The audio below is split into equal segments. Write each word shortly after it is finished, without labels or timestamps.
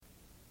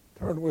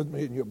Turn with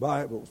me in your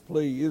Bibles,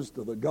 please,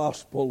 to the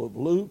Gospel of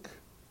Luke.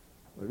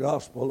 The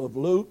Gospel of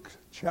Luke,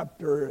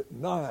 chapter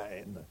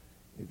 9.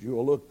 If you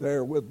will look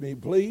there with me,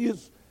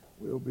 please.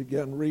 We'll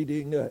begin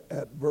reading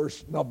at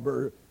verse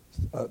number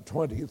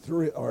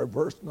 23, or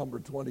verse number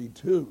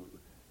 22.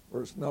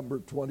 Verse number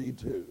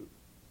 22.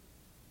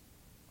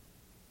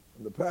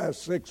 In the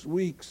past 6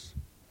 weeks,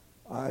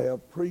 I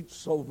have preached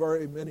so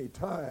very many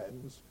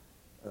times,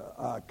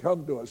 I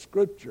come to a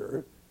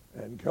scripture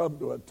and come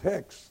to a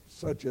text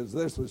such as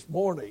this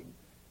morning,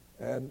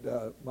 and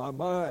my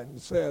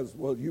mind says,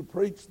 well, you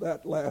preached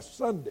that last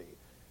Sunday,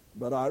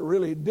 but I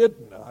really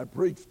didn't. I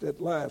preached it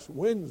last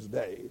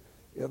Wednesday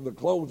in the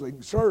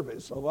closing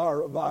service of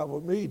our revival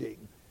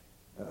meeting.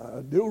 I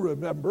do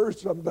remember,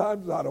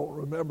 sometimes I don't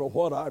remember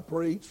what I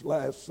preached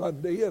last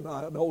Sunday, and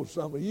I know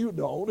some of you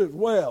don't as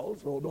well,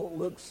 so don't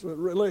look so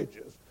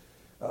religious.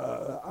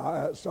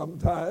 I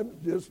sometimes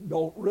just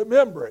don't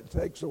remember. It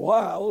takes a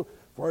while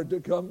for it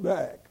to come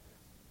back.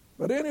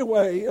 But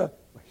anyway,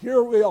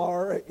 here we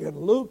are in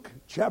Luke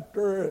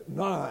chapter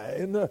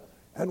 9,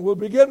 and we'll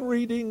begin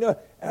reading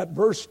at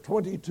verse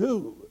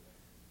 22.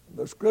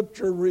 The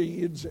scripture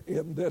reads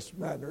in this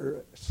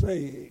manner,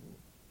 saying,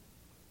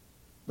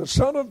 "The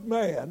Son of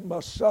Man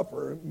must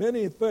suffer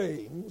many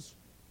things,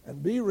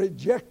 and be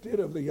rejected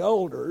of the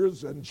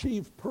elders and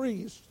chief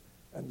priests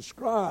and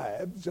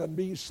scribes, and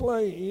be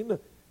slain,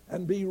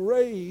 and be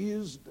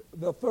raised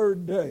the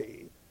third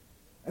day.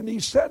 And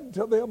he said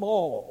to them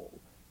all,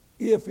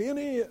 If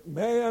any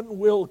man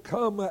will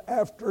come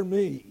after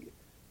me,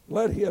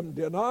 let him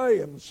deny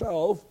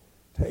himself,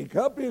 take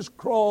up his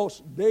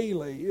cross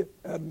daily,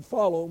 and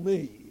follow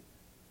me.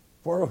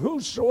 For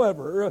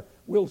whosoever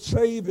will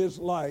save his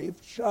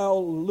life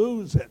shall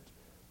lose it.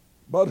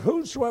 But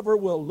whosoever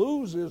will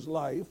lose his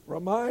life for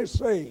my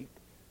sake,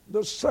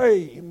 the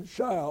same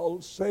shall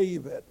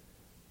save it.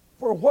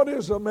 For what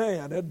is a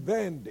man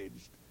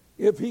advantaged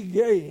if he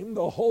gain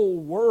the whole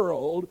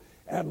world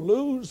and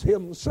lose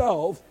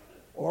himself,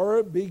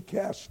 or be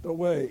cast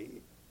away?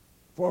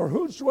 For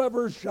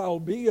whosoever shall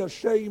be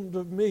ashamed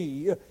of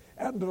me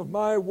and of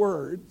my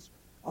words,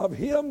 of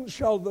him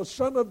shall the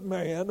Son of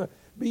Man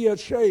be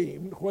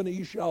ashamed when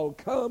he shall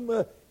come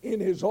in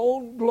his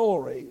own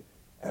glory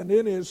and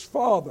in his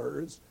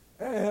Father's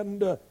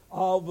and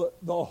of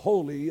the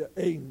holy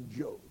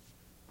angels."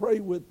 Pray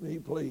with me,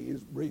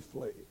 please,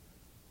 briefly.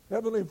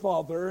 Heavenly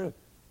Father,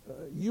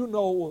 you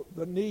know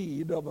the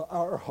need of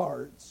our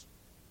hearts.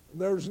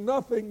 There's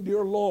nothing,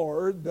 dear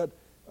Lord, that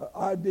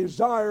I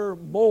desire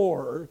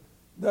more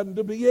than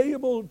to be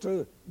able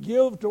to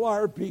give to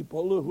our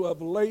people who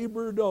have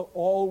labored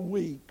all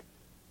week,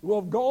 who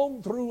have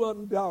gone through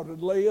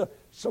undoubtedly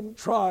some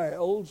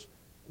trials.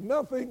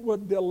 Nothing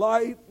would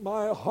delight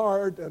my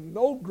heart, and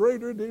no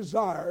greater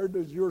desire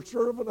does your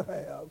servant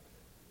have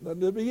than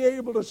to be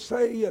able to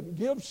say and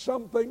give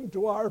something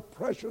to our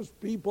precious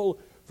people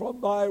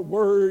from thy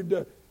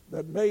word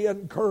that may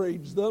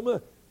encourage them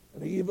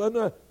and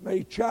even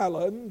may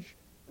challenge,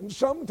 and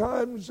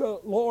sometimes,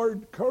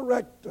 Lord,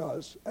 correct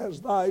us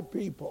as thy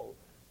people.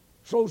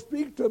 So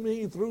speak to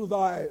me through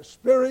thy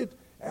Spirit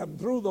and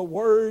through the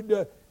word,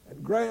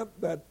 and grant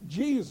that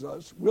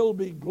Jesus will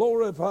be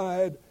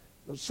glorified,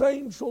 the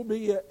saints will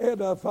be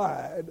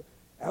edified,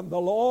 and the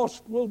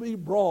lost will be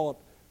brought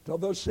to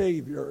the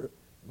Savior.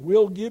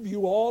 We'll give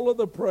you all of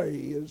the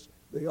praise,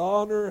 the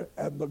honor,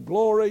 and the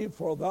glory,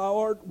 for thou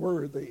art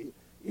worthy.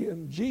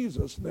 In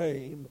Jesus'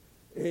 name,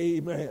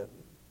 amen.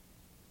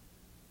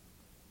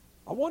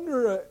 I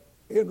wonder,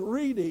 in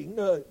reading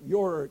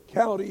your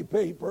county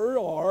paper,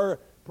 or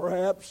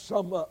perhaps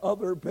some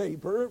other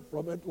paper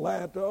from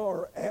Atlanta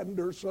or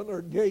Anderson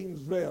or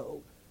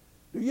Gainesville,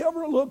 do you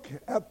ever look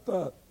at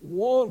the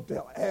want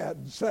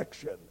ad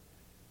section?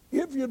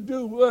 If you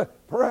do,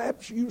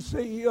 perhaps you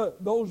see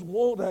those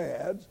want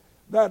ads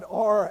that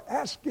are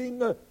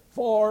asking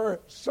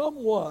for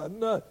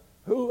someone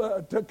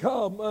who to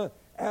come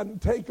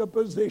and take a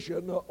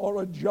position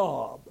or a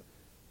job.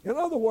 In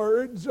other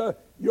words,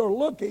 you're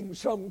looking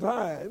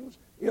sometimes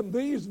in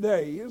these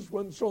days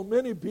when so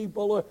many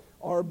people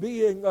are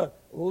being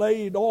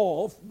laid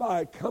off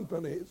by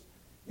companies,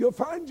 you'll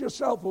find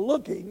yourself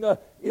looking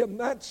in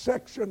that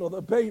section of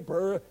the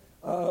paper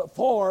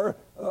for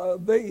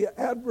the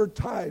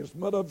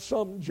advertisement of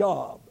some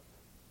job.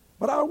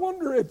 But I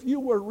wonder if you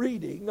were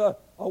reading a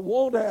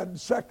want ad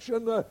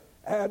section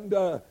and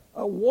a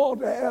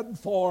want ad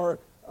for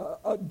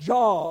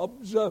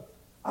jobs,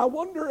 I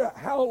wonder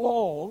how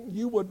long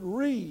you would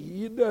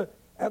read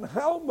and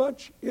how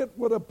much it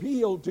would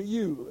appeal to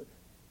you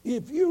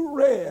if you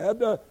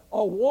read a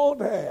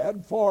want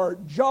ad for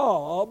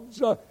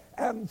jobs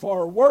and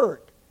for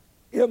work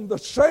in the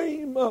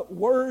same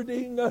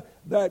wording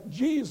that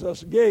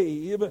Jesus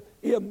gave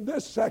in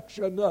this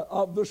section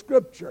of the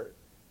Scripture.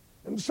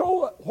 And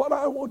so what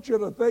I want you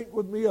to think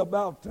with me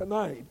about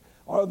tonight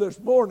or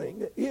this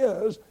morning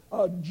is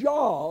a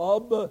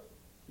job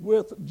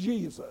with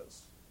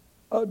Jesus.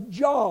 A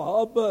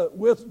job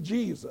with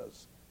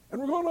Jesus. And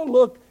we're going to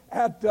look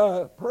at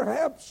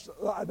perhaps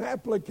an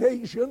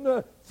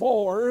application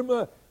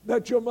form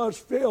that you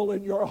must fill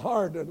in your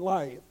heart and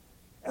life.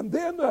 And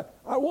then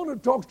I want to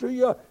talk to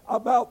you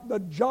about the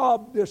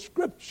job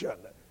description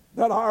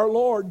that our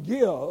Lord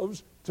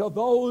gives to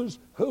those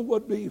who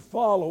would be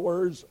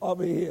followers of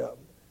Him.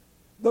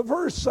 The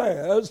verse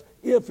says,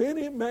 if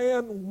any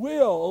man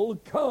will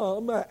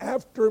come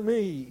after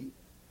me,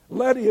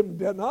 let him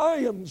deny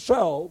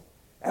himself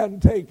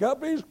and take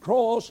up his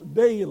cross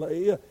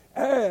daily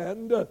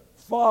and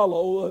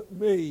follow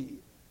me.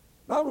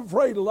 I'm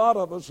afraid a lot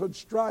of us would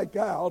strike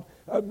out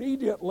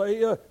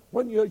immediately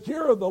when you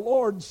hear the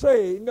Lord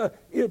saying,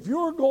 if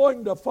you're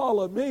going to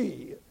follow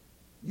me,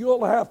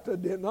 you'll have to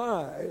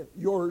deny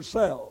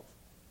yourself.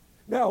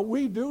 Now,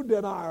 we do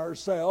deny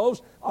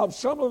ourselves of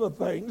some of the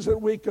things that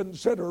we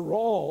consider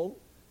wrong.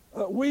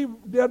 We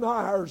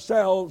deny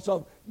ourselves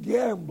of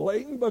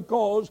gambling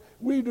because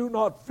we do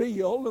not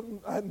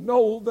feel and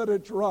know that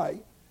it's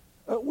right.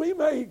 We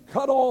may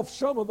cut off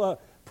some of the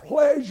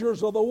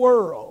pleasures of the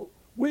world.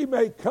 We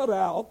may cut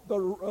out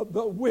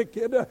the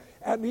wicked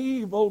and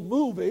evil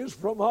movies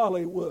from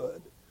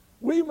Hollywood.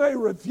 We may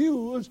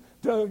refuse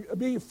to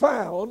be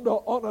found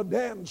on a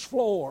dance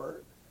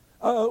floor.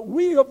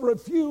 We have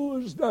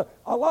refused a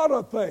lot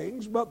of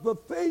things, but the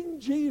thing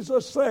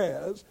Jesus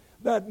says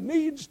that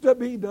needs to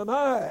be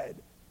denied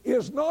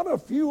is not a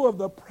few of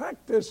the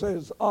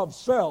practices of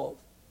self,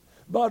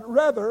 but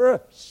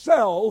rather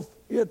self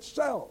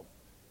itself.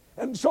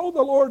 And so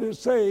the Lord is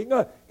saying,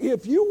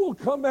 if you will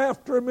come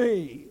after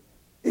me,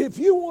 if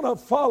you want to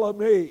follow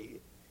me,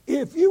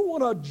 if you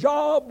want a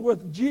job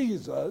with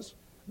Jesus,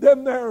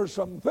 then there are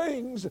some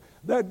things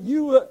that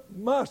you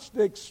must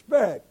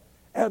expect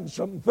and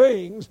some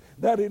things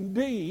that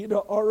indeed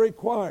are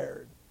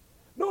required.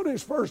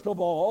 Notice, first of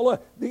all,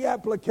 the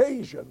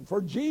application,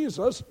 for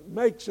Jesus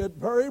makes it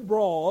very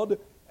broad,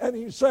 and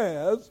He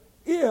says,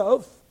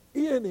 if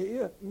any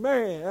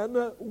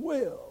man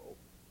will.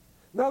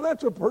 Now,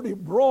 that's a pretty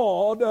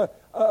broad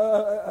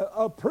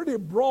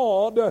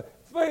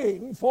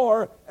thing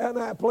for an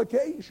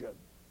application.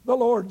 The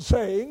Lord's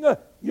saying,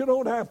 you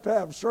don't have to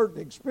have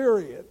certain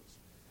experience.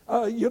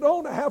 You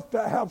don't have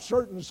to have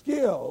certain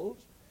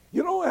skills.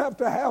 You don't have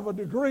to have a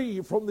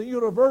degree from the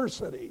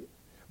university.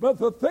 But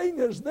the thing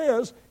is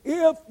this,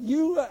 if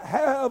you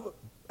have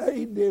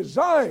a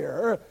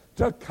desire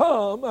to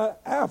come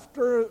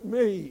after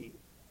me.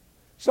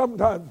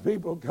 Sometimes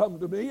people come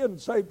to me and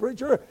say,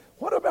 preacher,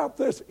 what about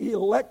this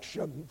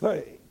election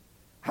thing?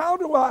 How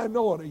do I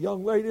know it? A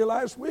young lady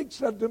last week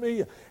said to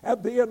me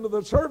at the end of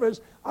the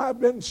service,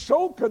 I've been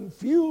so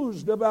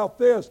confused about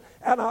this,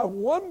 and I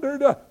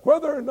wondered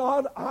whether or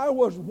not I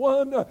was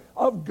one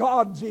of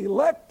God's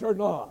elect or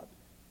not.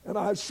 And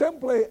I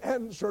simply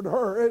answered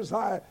her as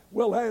I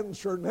will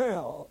answer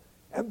now.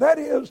 And that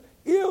is,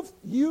 if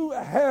you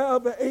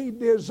have a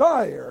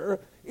desire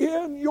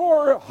in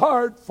your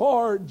heart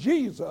for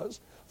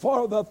Jesus,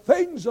 for the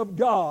things of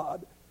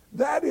God,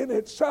 that in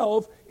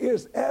itself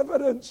is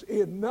evidence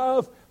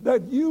enough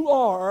that you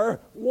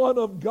are one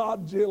of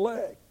God's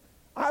elect.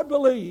 I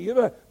believe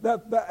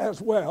that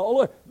as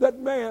well, that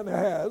man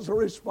has a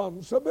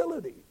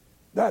responsibility.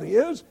 That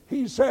is,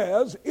 he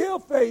says,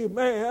 if a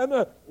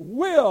man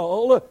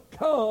will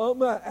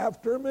come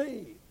after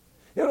me.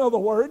 In other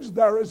words,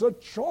 there is a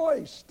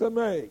choice to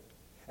make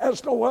as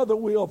to whether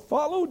we'll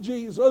follow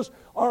Jesus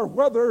or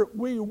whether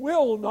we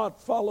will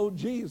not follow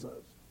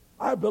Jesus.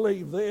 I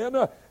believe then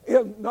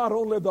in not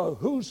only the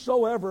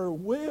whosoever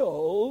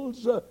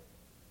wills,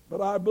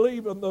 but I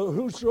believe in the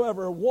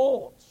whosoever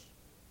wants.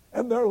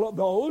 And there are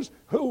those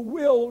who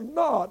will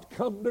not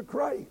come to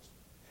Christ.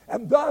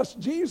 And thus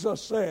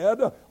Jesus said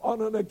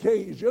on an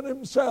occasion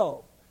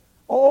himself,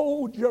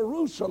 "O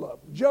Jerusalem,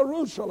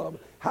 Jerusalem,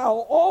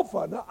 how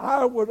often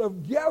I would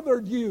have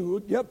gathered you,"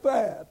 get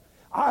that,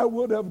 "I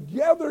would have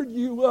gathered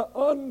you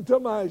unto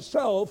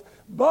myself,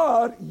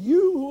 but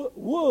you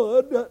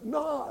would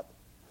not."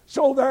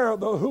 So there are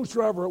the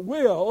whosoever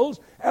wills,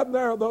 and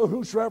there are the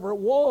whosoever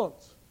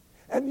wants.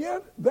 And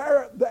yet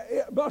there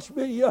must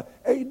be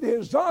a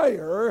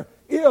desire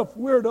if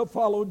we're to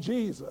follow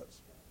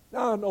Jesus.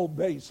 Now I know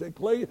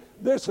basically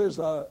this is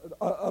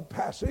a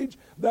passage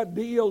that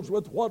deals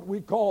with what we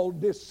call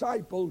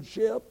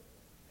discipleship.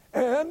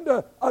 And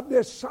a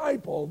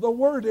disciple, the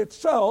word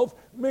itself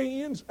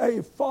means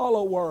a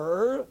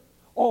follower,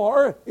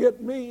 or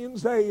it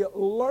means a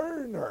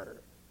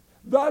learner.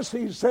 Thus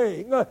he's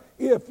saying,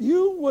 if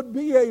you would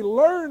be a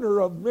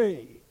learner of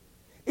me,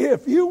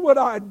 if you would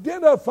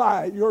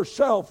identify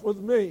yourself with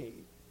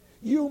me,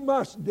 you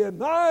must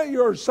deny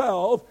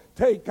yourself,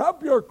 take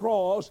up your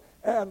cross,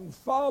 and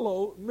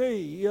follow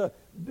me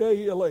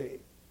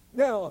daily.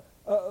 Now,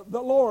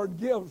 the Lord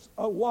gives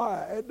a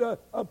wide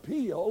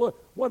appeal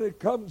when it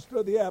comes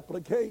to the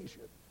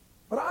application.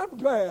 But I'm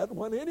glad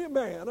when any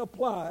man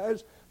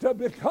applies to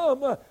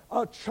become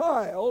a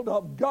child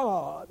of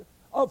God,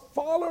 a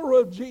follower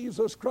of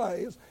Jesus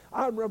Christ,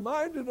 I'm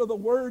reminded of the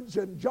words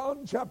in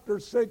John chapter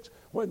 6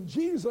 when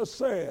Jesus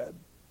said,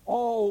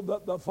 "All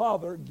that the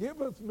Father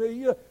giveth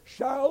me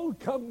shall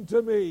come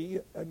to me,"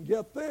 and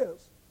get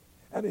this,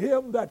 and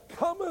him that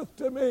cometh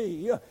to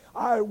me,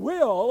 I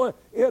will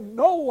in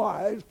no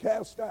wise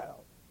cast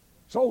out.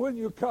 So when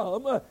you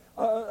come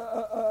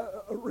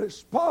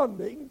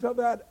responding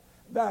to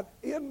that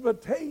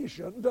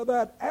invitation, to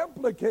that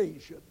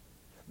application,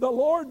 the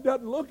Lord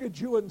doesn't look at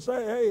you and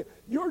say, hey,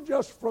 you're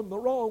just from the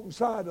wrong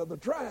side of the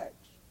tracks.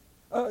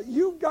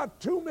 You've got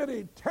too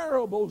many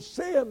terrible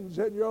sins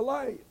in your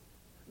life.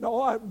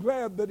 No, I'm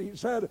glad that he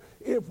said,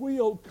 if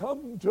we'll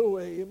come to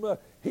him,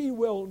 he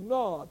will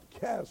not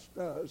cast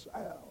us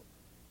out.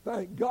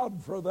 Thank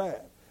God for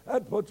that.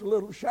 That puts a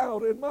little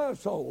shout in my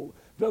soul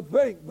to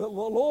think that the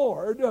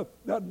Lord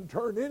doesn't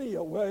turn any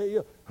away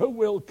who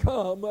will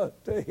come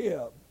to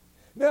him.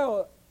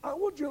 Now, I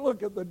want you to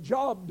look at the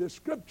job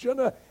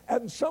description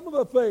and some of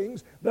the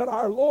things that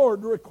our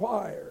Lord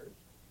requires.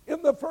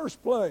 In the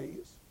first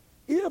place,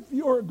 if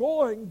you're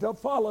going to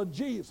follow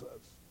Jesus,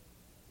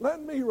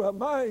 let me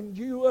remind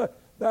you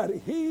that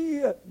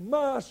he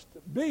must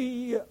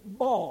be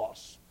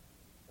boss.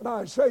 And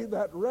I say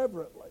that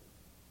reverently.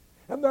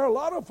 And there are a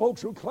lot of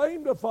folks who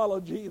claim to follow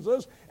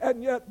Jesus,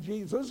 and yet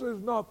Jesus is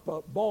not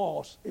the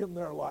boss in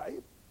their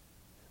life.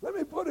 Let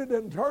me put it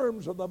in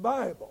terms of the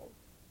Bible.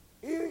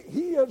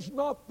 He is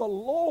not the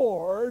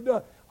Lord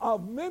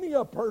of many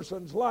a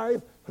person's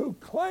life who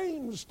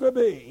claims to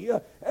be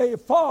a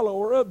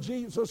follower of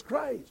Jesus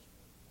Christ.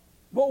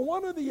 But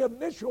one of the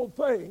initial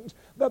things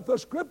that the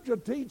Scripture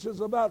teaches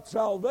about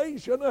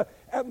salvation,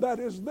 and that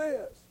is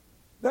this,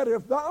 that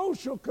if thou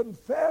shalt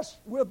confess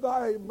with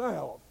thy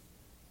mouth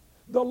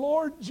the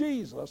Lord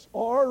Jesus,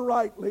 or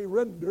rightly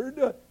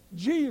rendered,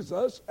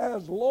 Jesus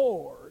as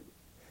Lord,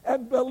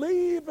 and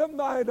believe in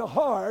thine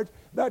heart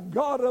that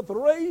God hath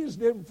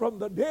raised him from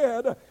the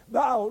dead,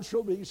 thou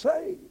shalt be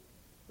saved.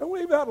 And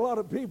we've had a lot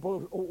of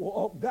people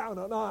walk down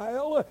an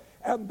aisle,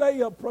 and they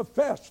have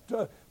professed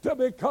to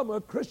become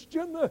a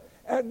Christian,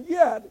 and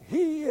yet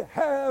he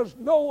has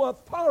no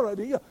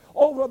authority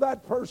over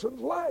that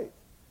person's life.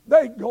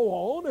 They go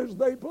on as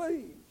they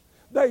please.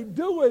 They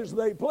do as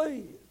they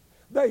please.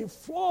 They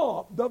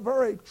flaunt the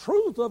very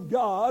truth of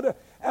God,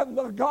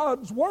 and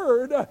God's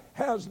Word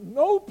has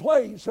no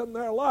place in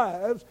their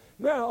lives.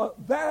 Now,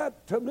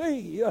 that to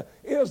me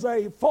is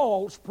a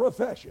false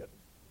profession.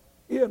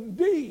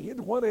 Indeed,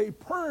 when a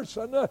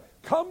person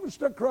comes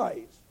to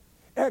Christ,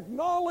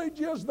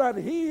 acknowledges that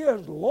he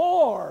is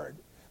Lord,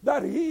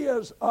 that he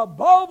is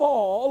above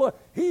all,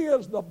 he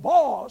is the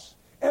boss,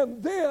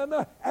 and then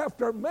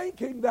after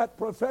making that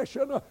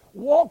profession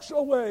walks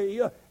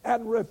away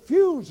and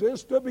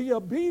refuses to be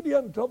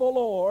obedient to the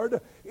Lord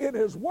in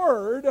his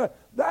word,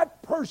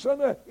 that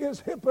person is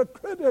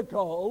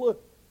hypocritical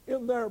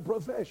in their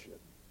profession.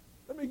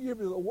 Let me give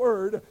you the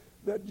word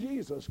that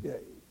Jesus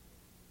gave.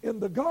 In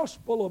the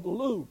Gospel of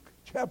Luke,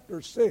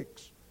 chapter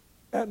 6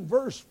 and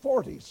verse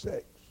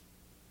 46,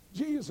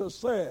 Jesus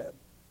said,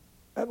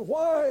 "And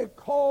why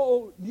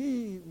call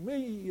ye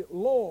me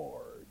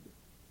Lord?"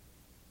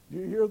 Do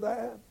you hear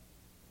that?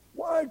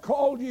 "Why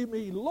call ye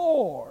me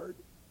Lord,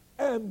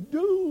 and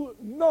do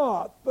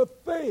not the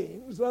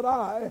things that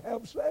I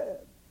have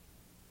said?"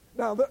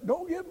 Now,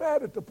 don't get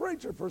mad at the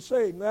preacher for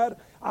saying that.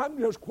 I'm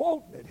just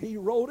quoting it. He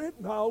wrote it,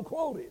 and I'll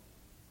quote it.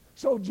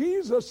 So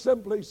Jesus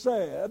simply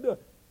said,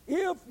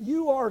 if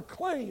you are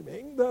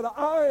claiming that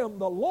I am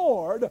the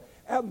Lord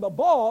and the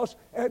boss,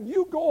 and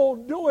you go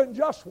on doing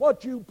just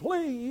what you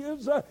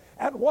please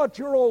and what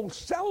your old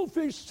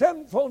selfish,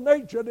 sinful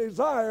nature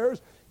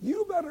desires,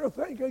 you better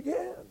think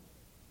again.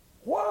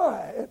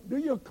 Why do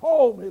you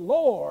call me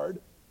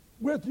Lord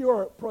with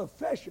your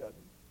profession,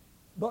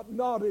 but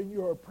not in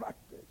your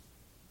practice?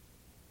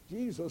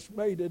 Jesus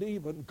made it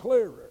even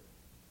clearer.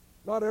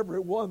 Not every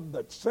one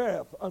that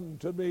saith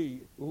unto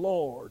me,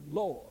 Lord,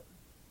 Lord.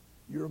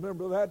 You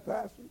remember that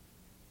passage?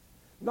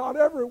 Not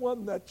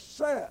everyone that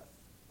saith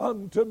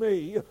unto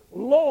me,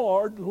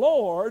 Lord,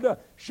 Lord,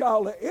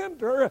 shall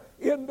enter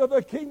into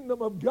the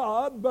kingdom of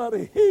God, but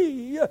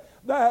he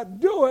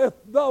that doeth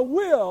the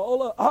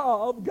will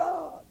of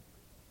God.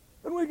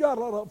 And we got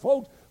a lot of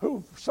folks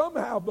who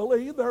somehow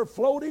believe they're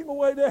floating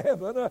away to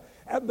heaven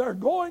and they're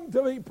going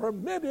to be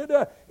permitted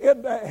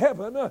into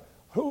heaven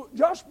who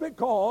just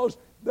because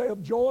they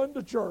have joined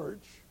the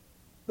church,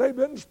 they've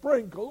been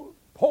sprinkled,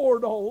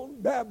 poured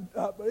on,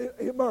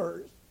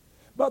 immersed,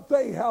 but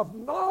they have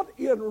not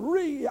in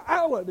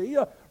reality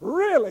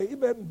really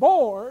been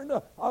born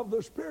of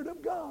the Spirit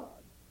of God.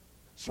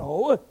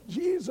 So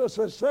Jesus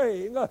is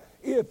saying,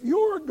 if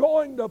you're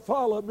going to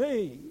follow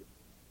me,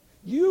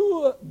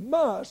 you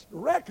must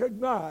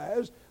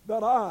recognize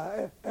that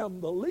I am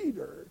the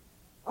leader,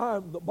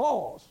 I'm the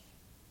boss,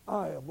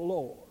 I am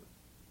Lord.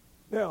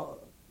 Now,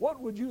 what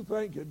would you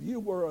think if you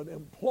were an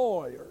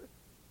employer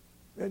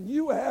and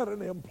you had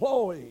an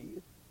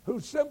employee who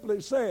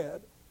simply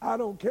said, I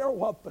don't care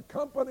what the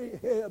company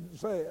head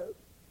says,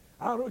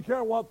 I don't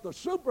care what the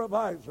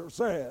supervisor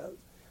says,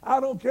 I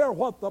don't care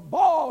what the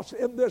boss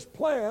in this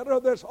plant or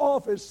this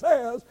office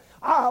says,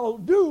 I'll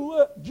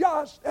do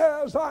just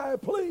as I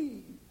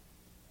please.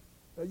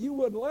 Now, you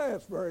wouldn't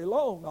last very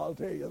long, I'll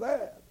tell you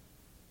that.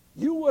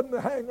 You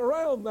wouldn't hang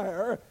around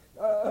there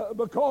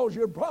because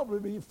you'd probably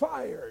be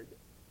fired.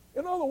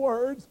 In other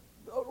words,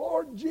 the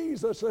Lord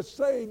Jesus is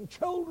saying,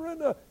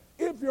 children,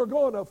 if you're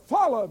going to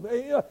follow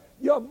me,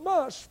 you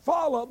must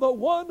follow the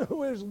one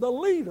who is the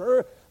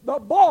leader, the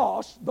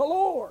boss, the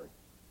Lord.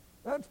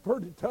 That's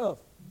pretty tough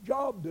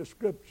job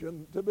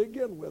description to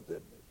begin with, isn't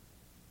it?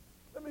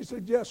 Let me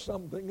suggest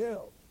something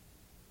else.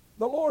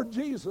 The Lord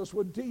Jesus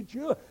would teach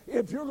you,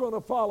 if you're going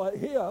to follow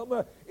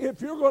him,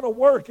 if you're going to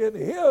work in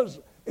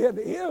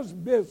his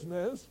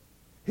business,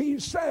 he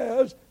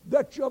says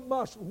that you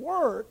must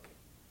work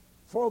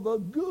for the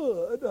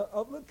good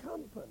of the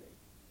company.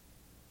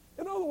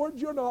 In other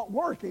words, you're not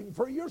working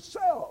for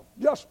yourself,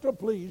 just to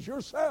please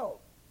yourself.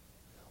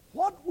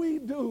 What we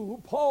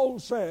do, Paul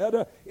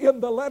said in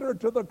the letter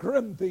to the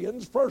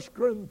Corinthians, 1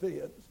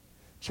 Corinthians,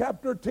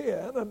 chapter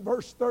 10 and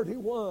verse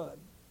 31,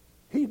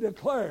 he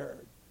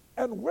declared,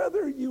 and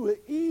whether you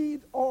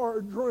eat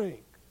or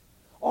drink,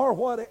 or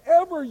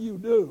whatever you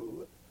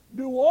do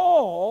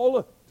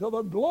all to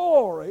the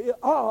glory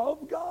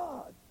of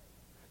God.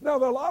 Now,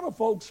 there are a lot of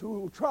folks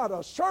who try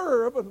to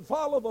serve and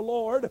follow the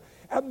Lord,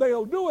 and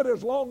they'll do it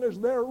as long as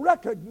they're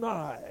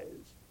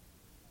recognized,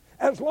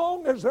 as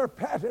long as they're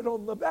patted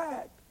on the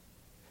back,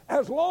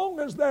 as long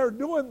as they're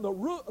doing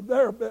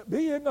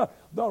being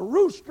the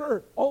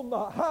rooster on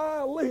the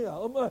high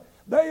limb,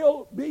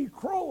 they'll be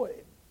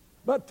crowing.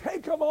 But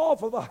take them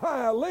off of the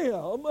high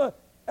limb,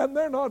 and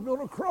they're not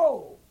going to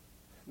crow.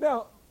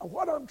 Now,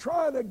 what I'm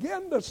trying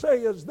again to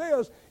say is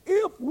this: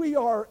 if we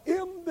are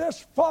in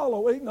this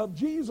following of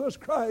Jesus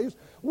Christ,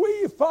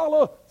 we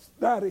follow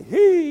that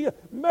he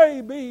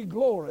may be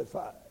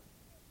glorified.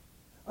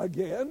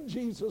 Again,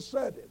 Jesus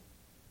said it.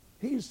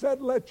 He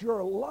said, let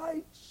your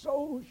light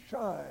so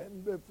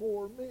shine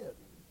before men,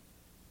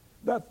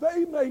 that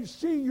they may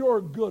see your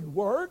good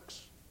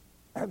works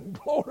and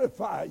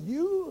glorify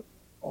you.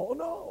 Oh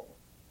no.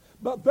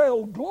 But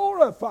they'll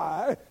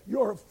glorify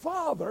your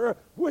Father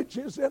which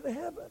is in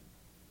heaven.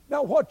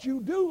 Now what you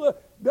do,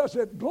 does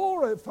it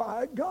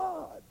glorify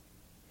God?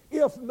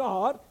 If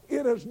not,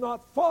 it is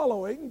not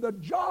following the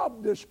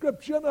job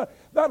description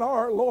that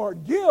our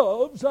Lord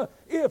gives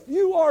if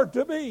you are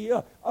to be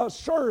a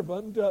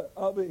servant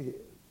of his.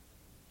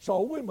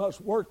 So we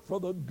must work for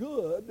the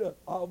good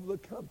of the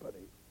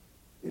company.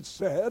 It's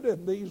said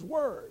in these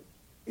words,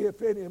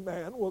 if any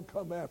man will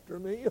come after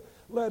me,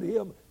 let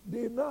him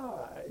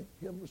deny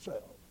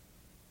himself.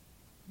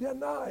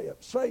 Deny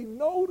it. Say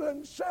no to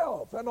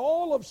himself and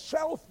all of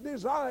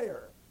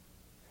self-desire.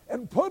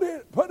 And put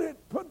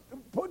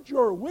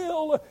your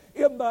will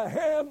in the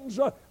hands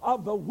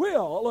of the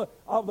will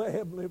of the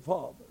Heavenly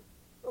Father.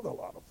 There's a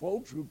lot of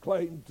folks who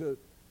claim to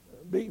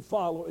be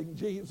following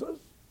Jesus,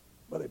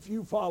 but if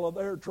you follow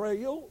their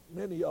trail,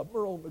 many of them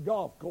are on the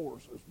golf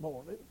course this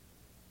morning.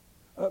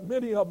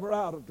 Many of them are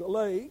out at the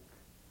lake.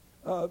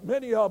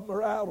 Many of them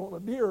are out on a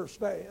deer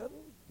stand.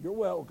 You're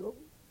welcome.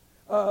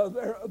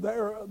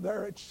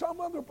 They're at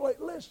some other place.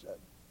 Listen,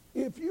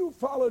 if you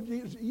follow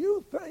Jesus,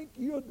 you think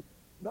you'd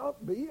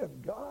not be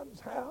in God's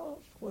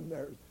house when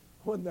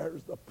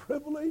there's the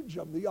privilege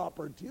of the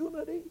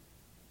opportunity?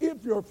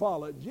 If you're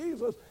following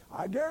Jesus,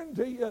 I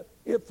guarantee you,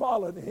 if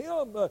following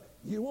him,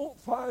 you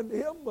won't find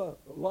him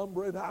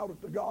lumbering out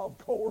at the golf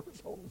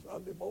course on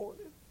Sunday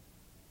morning.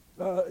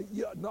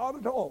 Not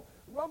at all.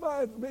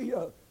 Reminds me,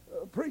 a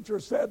preacher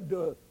said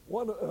to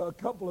a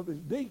couple of his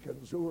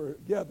deacons who were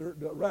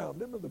gathered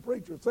around him, and the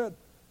preacher said,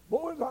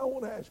 boys, I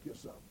want to ask you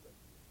something.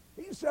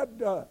 He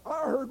said,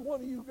 I heard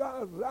one of you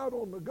guys was out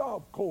on the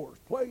golf course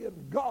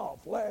playing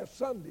golf last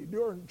Sunday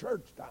during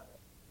church time.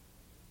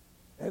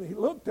 And he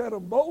looked at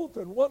them both,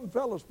 and one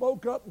fellow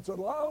spoke up and said,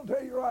 well, I'll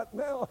tell you right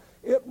now,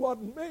 it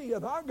wasn't me,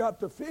 and I got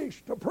to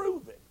fish to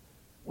prove it.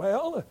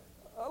 Well,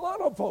 a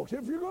lot of folks,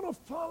 if you're going to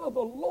follow the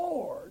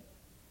Lord,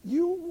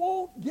 you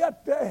won't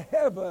get to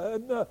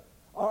heaven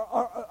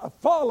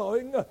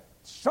following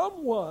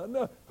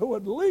someone who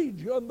would lead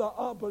you in the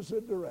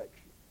opposite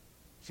direction.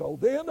 So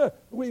then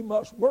we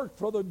must work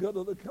for the good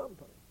of the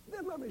company.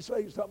 Then let me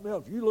say something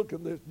else. You look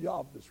at this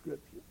job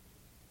description,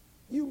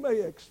 you may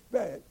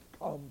expect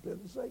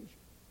compensation.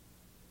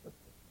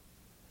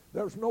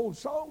 There's an old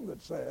song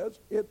that says,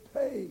 it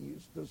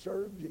pays to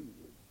serve Jesus.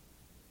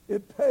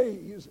 It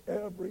pays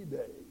every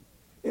day.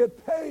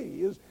 It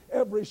pays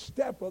every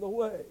step of the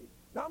way.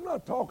 Now, I'm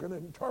not talking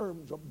in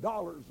terms of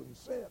dollars and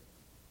cents,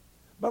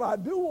 but I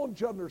do want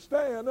you to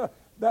understand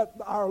that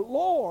our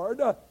Lord,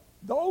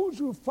 those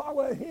who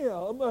follow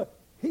him,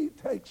 he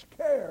takes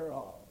care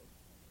of.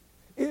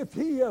 If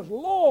he is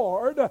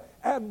Lord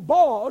and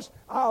boss,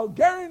 I'll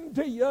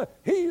guarantee you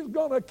he's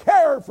going to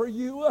care for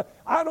you.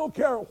 I don't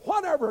care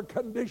whatever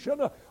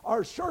condition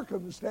or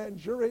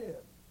circumstance you're in.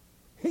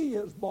 He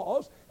is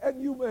boss,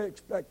 and you may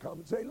expect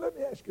compensation. Let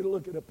me ask you to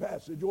look at a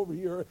passage over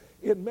here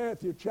in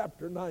Matthew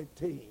chapter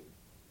 19.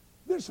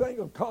 This thing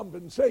of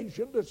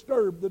compensation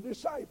disturbed the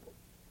disciples,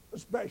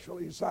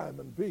 especially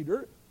Simon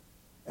Peter.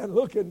 And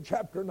look in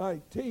chapter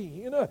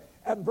 19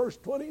 and verse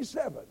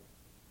 27.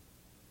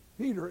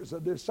 Peter is a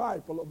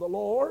disciple of the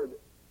Lord,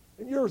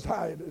 and here's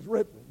how it is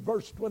written,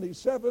 verse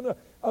 27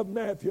 of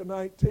Matthew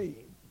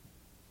 19.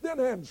 Then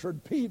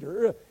answered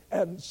Peter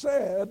and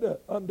said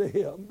unto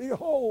him,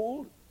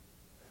 Behold,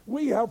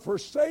 we have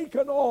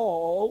forsaken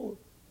all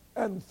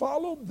and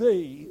followed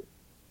thee.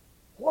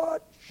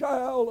 What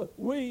shall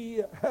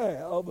we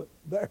have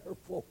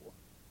therefore?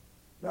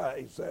 Now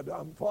he said,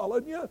 I'm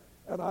following you,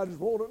 and I just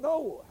want to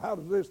know, how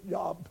does this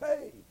job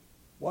pay?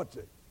 What's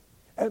it?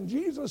 And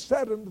Jesus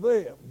said unto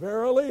them,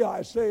 Verily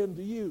I say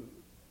unto you,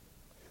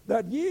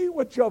 that ye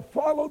which have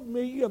followed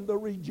me in the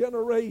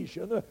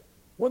regeneration,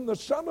 when the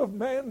Son of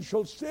Man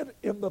shall sit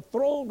in the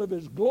throne of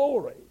his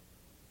glory,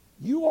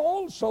 you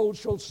also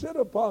shall sit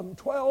upon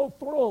 12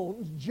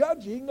 thrones,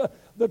 judging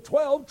the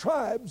 12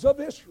 tribes of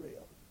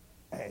Israel.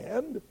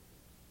 And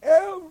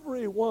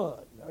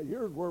everyone, now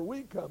here's where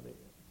we come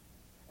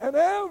in, and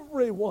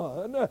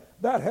everyone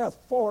that hath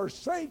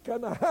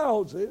forsaken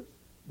houses,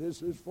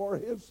 this is for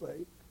his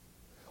sake,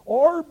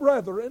 or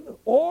brethren,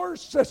 or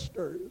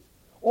sisters,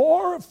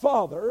 or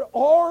father,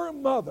 or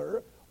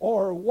mother,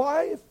 or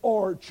wife,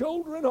 or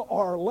children,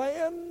 or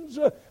lands,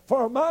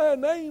 for my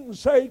name's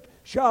sake,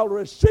 shall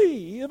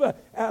receive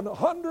an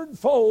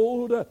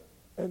hundredfold,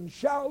 and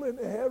shall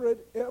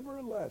inherit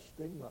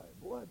everlasting life.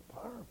 Boy, that's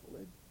powerful,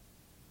 isn't it?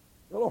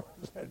 The Lord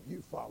said,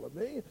 you follow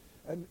me,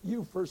 and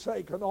you've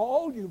forsaken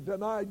all, you've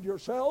denied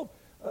yourself,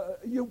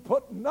 you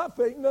put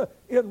nothing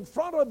in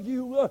front of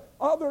you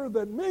other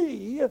than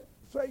me.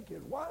 Forsake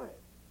his wife.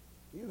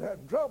 He's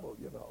having trouble,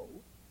 you know.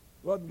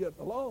 Wasn't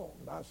getting along.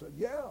 And I said,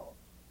 yeah,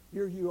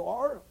 here you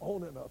are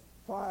owning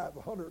a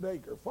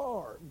 500-acre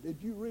farm. Did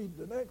you read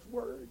the next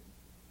word?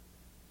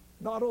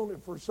 Not only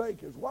forsake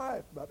his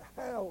wife, but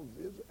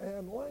houses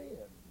and land.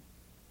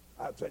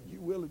 I said, you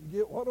willing to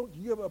get, why don't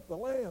you give up the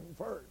land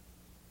first?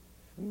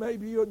 And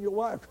maybe you and your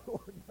wife can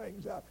work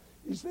things out.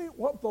 You see,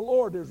 what the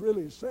Lord is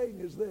really saying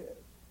is this.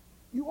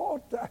 You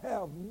ought to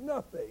have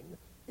nothing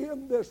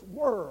in this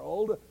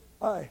world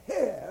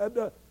ahead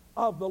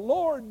of the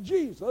Lord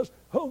Jesus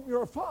whom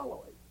you're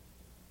following.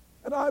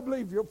 And I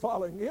believe you're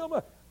following him.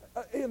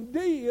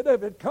 Indeed,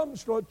 if it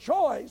comes to a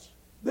choice,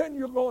 then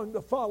you're going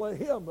to follow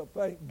him. But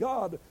thank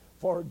God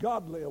for a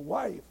godly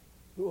wife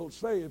who will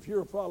say, if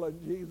you're following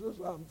Jesus,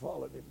 I'm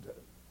following him too.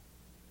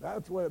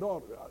 That's the way it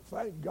ought to be.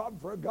 Thank God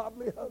for a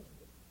godly husband.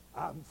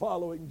 I'm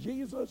following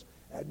Jesus,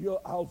 and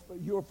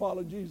you're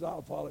following Jesus,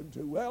 I'll follow him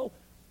too. Well,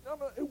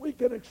 we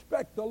can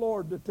expect the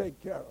Lord to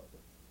take care of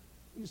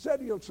it. He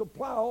said he'll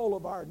supply all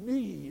of our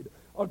need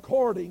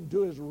according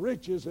to his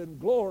riches and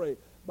glory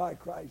by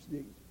Christ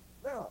Jesus.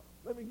 Now,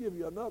 let me give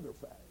you another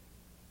fact.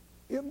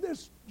 In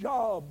this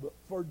job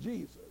for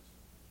Jesus,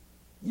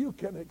 you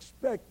can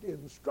expect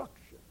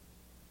instruction.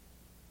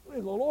 I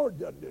mean, the Lord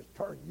doesn't just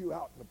turn you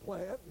out in the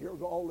plant,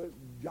 here's all this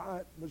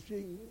giant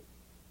machine,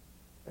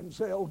 and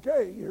say,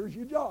 okay, here's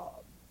your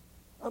job.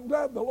 I'm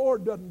glad the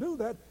Lord doesn't do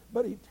that,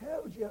 but he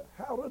tells you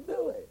how to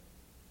do it.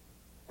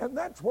 And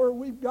that's where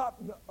we've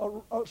gotten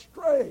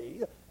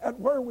astray and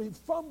where we've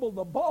fumbled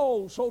the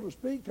ball, so to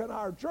speak, in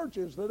our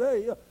churches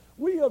today.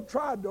 We have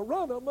tried to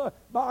run them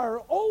by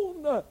our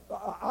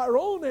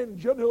own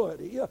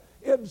ingenuity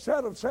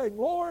instead of saying,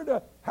 Lord,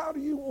 how do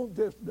you want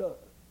this done?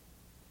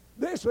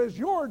 This is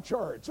your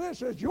church.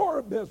 This is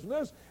your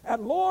business.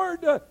 And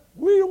Lord,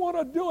 we want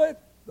to do it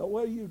the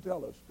way you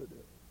tell us to do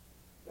it.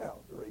 Now,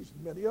 the reason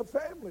many of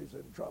families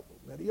in trouble,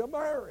 many of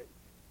marriage,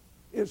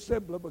 is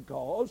simply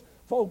because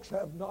folks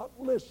have not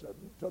listened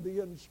to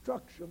the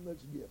instruction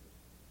that's given.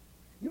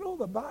 You know,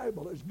 the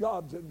Bible is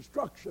God's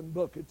instruction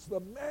book. It's the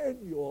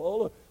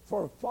manual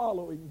for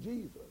following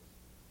Jesus.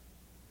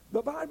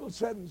 The Bible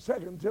said in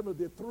 2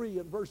 Timothy 3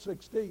 and verse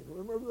 16,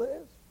 remember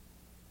this?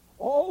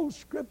 All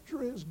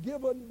Scripture is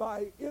given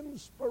by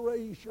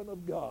inspiration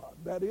of God.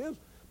 That is,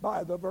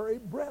 by the very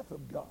breath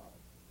of God.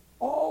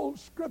 All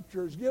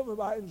Scripture is given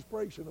by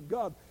inspiration of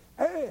God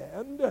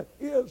and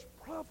is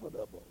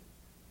profitable.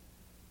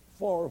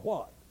 For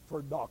what?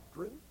 For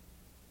doctrine.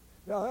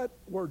 Now that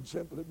word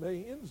simply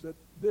means that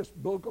this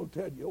book will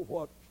tell you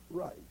what's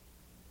right.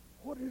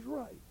 What is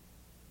right?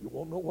 You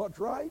want to know what's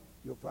right?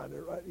 You'll find it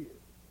right here.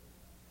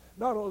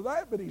 Not only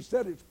that, but he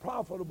said it's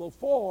profitable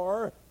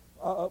for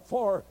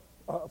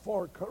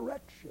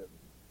correction.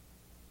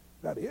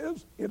 That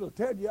is, it'll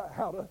tell you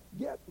how to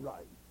get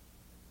right.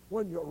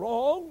 When you're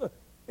wrong,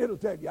 it'll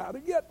tell you how to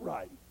get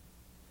right.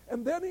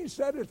 And then he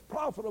said it's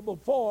profitable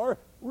for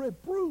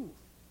reproof.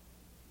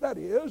 That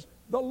is,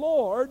 the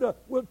Lord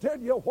will tell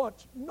you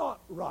what's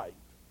not right.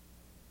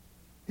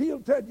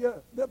 He'll tell you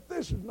that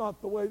this is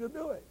not the way to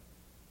do it.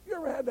 You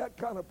ever had that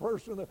kind of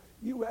person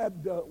you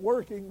had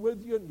working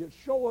with you and you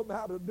show them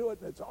how to do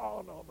it and it's,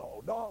 oh,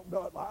 no, don't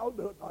do it. I'll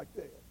do it like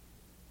this.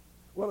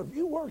 Well, if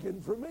you're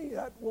working for me,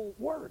 that won't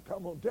work.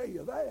 I'm going to tell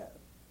you that.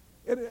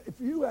 And if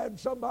you had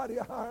somebody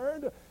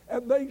hired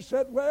and they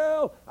said,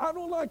 well, I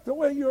don't like the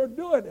way you're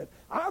doing it.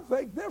 I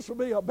think this will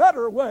be a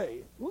better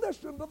way.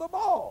 Listen to the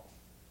boss.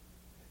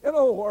 In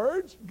other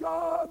words,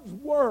 God's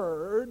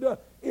Word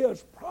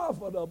is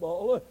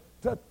profitable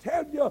to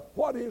tell you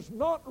what is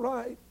not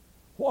right,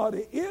 what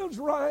is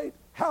right,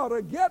 how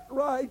to get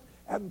right,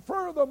 and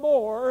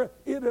furthermore,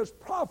 it is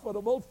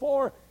profitable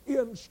for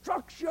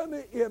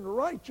instruction in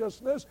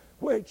righteousness,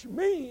 which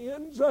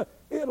means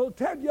it'll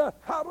tell you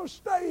how to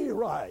stay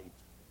right.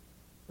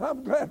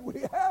 I'm glad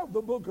we have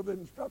the book of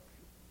instruction.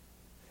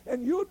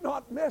 And you'd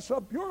not mess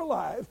up your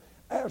life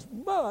as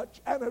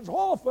much and as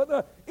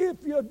often if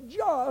you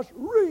just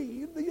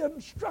read the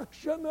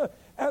instruction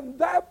and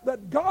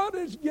that God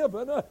has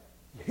given.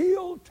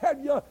 He'll tell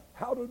you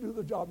how to do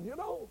the job. You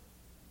know,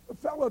 a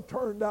fellow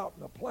turned out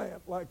in a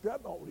plant like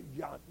that, an old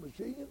giant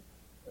machine.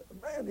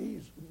 Man,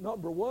 he's,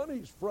 number one,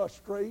 he's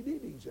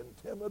frustrated, he's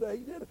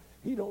intimidated.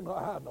 He don't know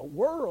how in the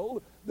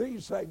world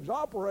these things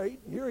operate.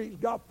 And here he's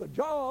got the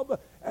job,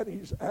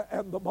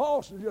 and the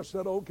boss has just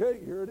said, okay,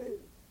 here it is.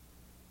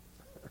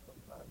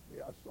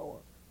 I saw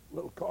a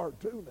little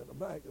cartoon in a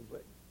magazine.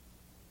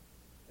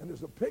 And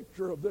there's a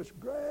picture of this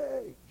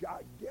great,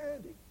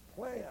 gigantic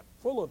plant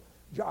full of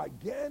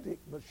gigantic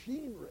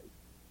machinery.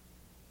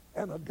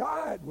 And a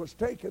guide was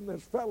taking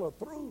this fellow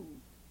through.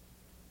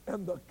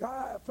 And the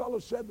fellow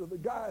said to the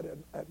guide,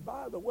 and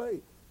by the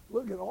way,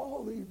 look at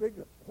all these big,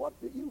 what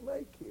do you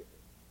make here?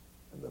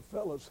 And the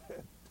fellow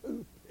said,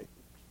 toothpicks.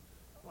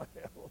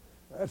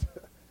 Well,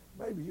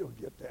 maybe you'll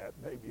get that,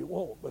 maybe you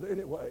won't. But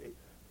anyway,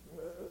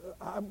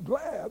 I'm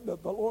glad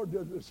that the Lord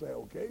doesn't say,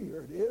 okay,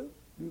 here it is,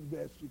 do the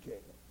best you can.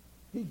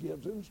 He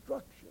gives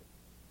instruction.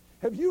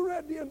 Have you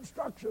read the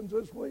instructions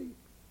this week?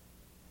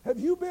 Have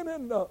you been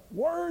in the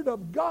Word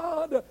of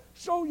God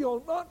so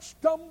you'll not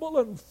stumble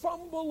and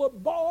fumble a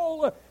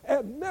ball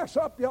and mess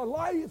up your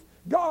life?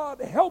 God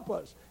help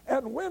us.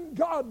 And when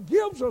God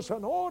gives us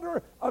an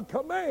order, a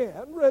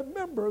command,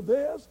 remember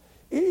this,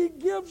 He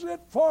gives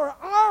it for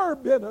our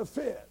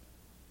benefit.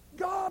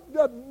 God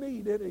doesn't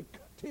need any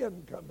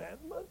 10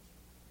 commandments.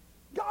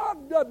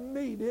 God doesn't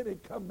need any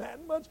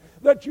commandments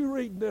that you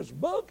read in this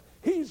book.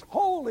 He's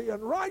holy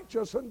and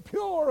righteous and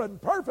pure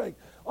and perfect.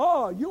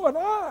 You and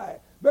I,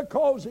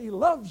 because He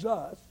loves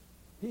us,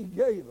 He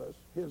gave us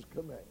His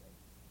command.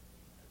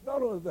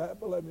 Not only that,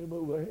 but let me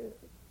move ahead.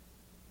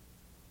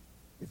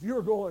 If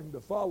you're going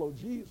to follow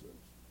Jesus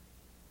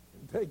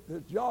and take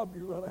this job,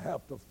 you're going to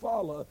have to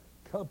follow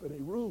company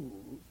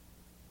rules.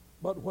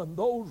 But when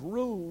those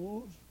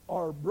rules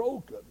are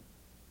broken,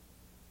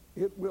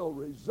 it will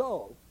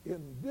result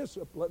in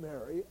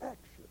disciplinary action.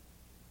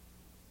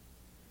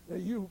 Now,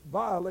 you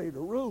violate a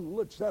rule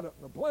that's set up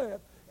in the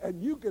plant,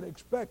 and you can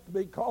expect to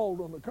be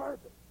called on the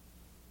carpet.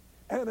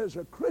 And as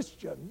a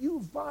Christian,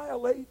 you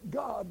violate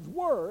God's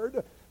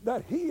word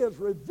that He has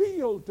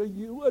revealed to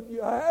you, and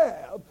you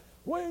have.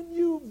 When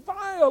you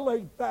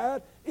violate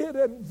that, it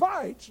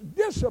invites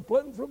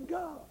discipline from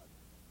God.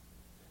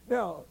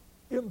 Now,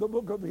 in the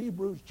book of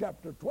Hebrews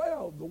chapter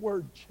 12, the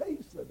word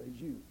chasten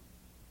is used.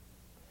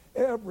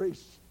 Every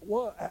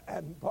one,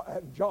 and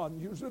John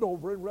used it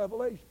over in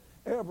Revelation.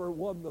 Every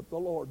one that the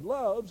Lord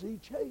loves, He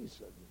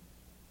chastens.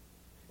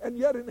 And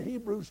yet in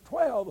Hebrews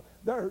 12,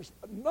 there's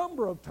a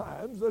number of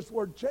times this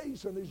word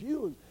chasten is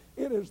used.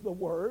 It is the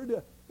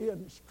word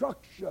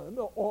instruction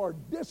or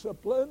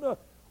discipline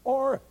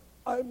or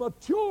a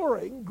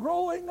maturing,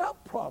 growing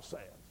up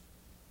process.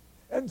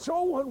 And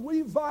so when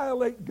we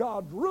violate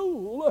God's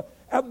rule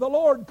and the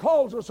Lord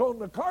calls us on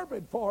the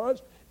carpet for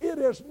us, it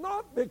is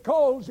not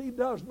because He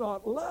does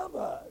not love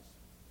us,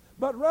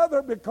 but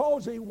rather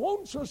because He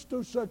wants us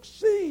to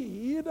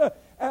succeed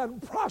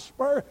and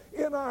prosper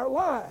in our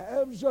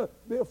lives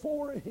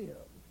before Him.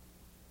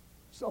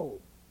 So,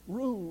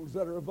 rules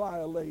that are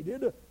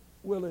violated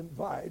will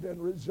invite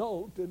and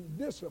result in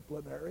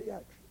disciplinary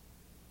action.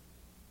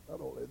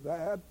 Not only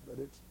that, but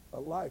it's a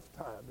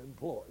lifetime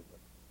employment.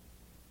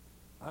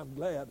 I'm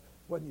glad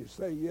when you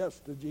say yes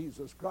to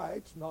Jesus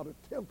Christ, not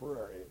a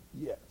temporary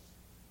yes.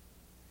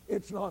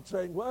 It's not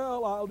saying,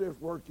 well, I'll just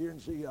work here and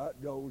see how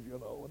it goes, you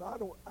know. And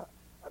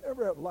I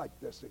never have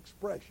liked this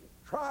expression.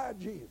 Try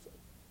Jesus.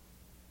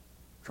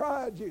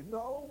 Try Jesus.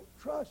 No,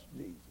 trust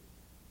Jesus.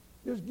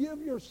 Just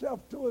give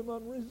yourself to Him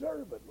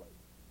unreservedly.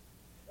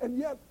 And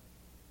yet,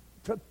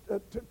 to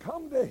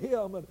come to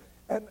Him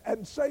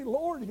and say,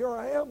 Lord, here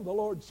I am, the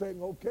Lord saying,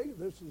 okay,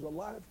 this is a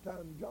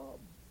lifetime job.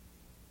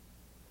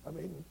 I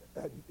mean,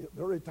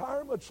 the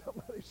retirement,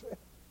 somebody said,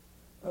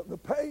 the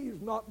pay is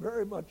not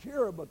very much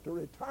here, but the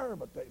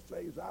retirement, they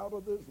say, is out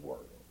of this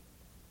world.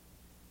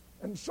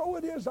 And so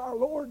it is our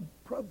Lord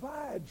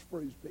provides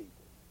for His people.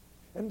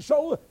 And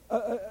so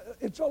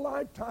it's a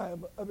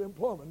lifetime of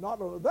employment. Not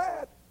only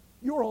that,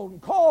 you're on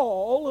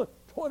call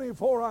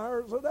 24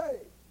 hours a day.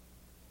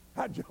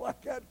 How'd you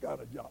like that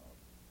kind of job?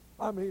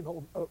 I mean,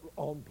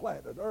 on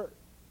planet Earth.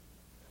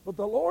 But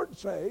the Lord's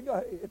saying,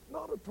 it's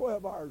not a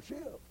 12-hour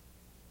shift.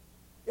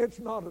 It's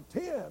not a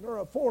 10 or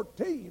a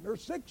 14 or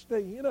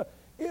 16.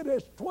 It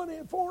is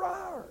 24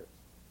 hours.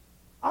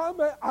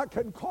 I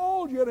can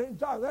call you at any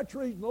time. That's the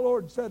reason the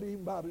Lord said even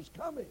about His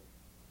coming.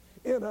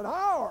 In an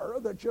hour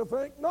that you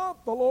think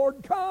not, the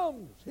Lord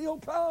comes. He'll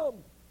come.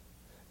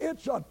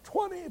 It's a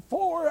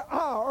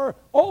 24-hour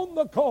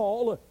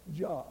on-the-call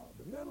job.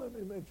 And then let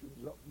me mention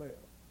something else.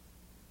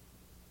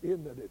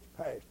 In that it's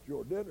past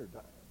your dinner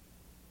time.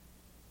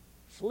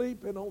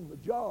 Sleeping on the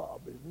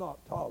job is not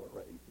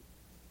tolerated.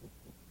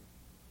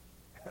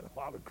 And a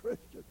lot of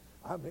Christians,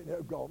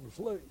 they've gone to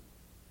sleep.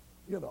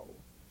 You know,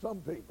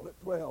 some people at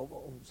 12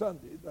 on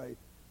Sunday,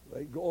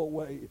 they go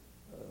away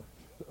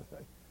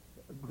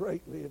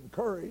greatly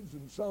encouraged,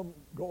 and some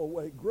go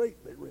away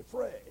greatly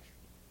refreshed.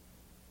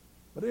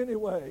 But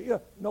anyway,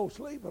 no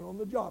sleeping on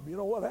the job. You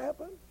know what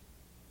happened?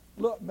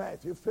 Look,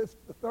 Matthew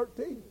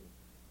 13.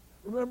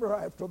 Remember,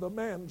 after the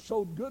man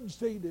sowed good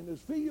seed in his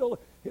field,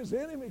 his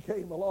enemy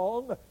came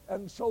along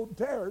and sowed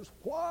tares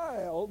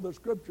while, the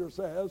scripture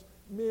says,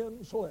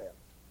 men slept.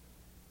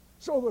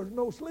 So there's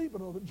no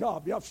sleeping on the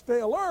job. You have to stay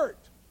alert.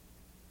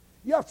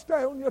 You have to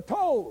stay on your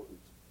toes.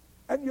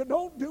 And you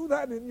don't do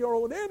that in your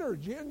own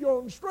energy and your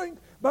own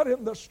strength, but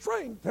in the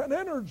strength and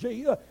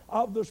energy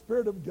of the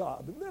Spirit of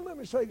God. And then let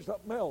me say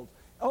something else.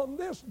 On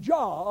this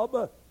job,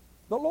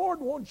 the Lord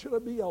wants you to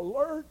be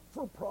alert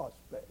for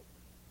prospects.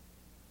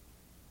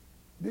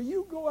 Do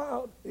you go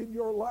out in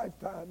your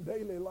lifetime,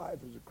 daily life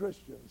as a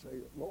Christian and say,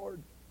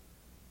 Lord,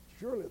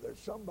 surely there's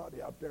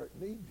somebody out there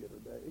that needs you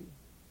today.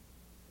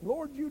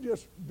 Lord, you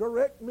just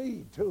direct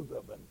me to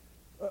them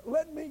and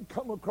let me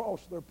come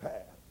across their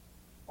path.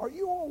 Are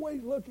you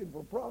always looking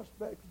for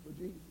prospects for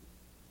Jesus?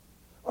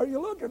 Are you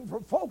looking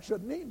for folks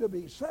that need to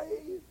be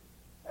saved?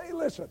 Hey,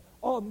 listen,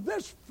 on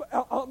this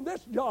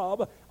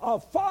job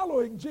of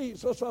following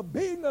Jesus, of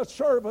being a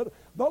servant,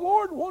 the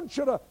Lord wants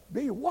you to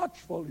be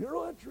watchful. You know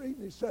what's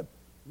reading? He said,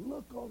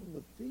 look on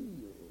the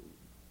field.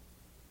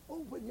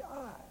 Open your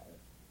eyes.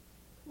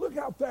 Look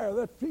out there.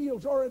 That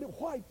field's already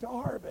white to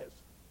harvest.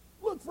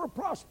 Look for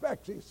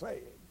prospects, he's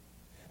saying.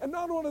 And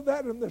not only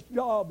that in this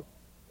job,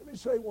 let me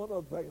say one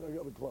other thing, and I've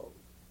got to close.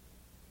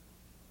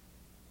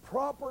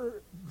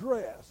 Proper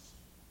dress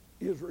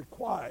is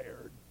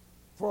required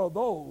for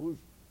those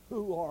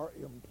who are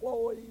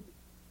employed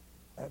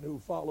and who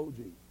follow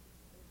Jesus.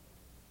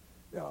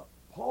 Now,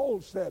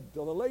 Paul said to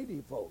the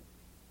lady folk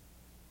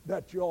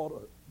that you ought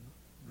to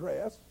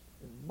dress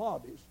in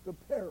modest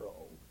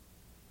apparel.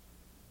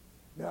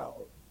 Now,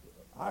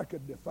 I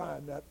could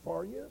define that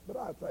for you, but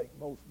I think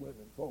most women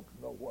folks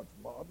know what's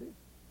modest.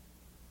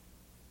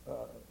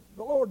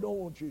 The Lord don't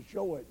want you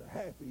showing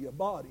half of your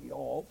body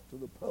off to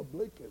the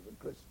public as a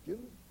Christian.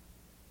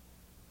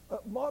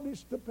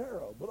 Modest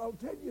apparel. But I'll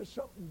tell you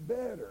something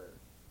better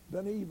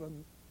than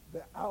even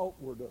the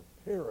outward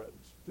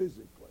appearance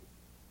physically.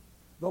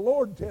 The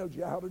Lord tells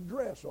you how to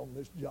dress on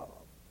this job.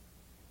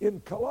 In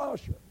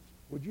Colossians,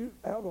 would you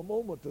have a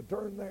moment to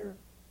turn there?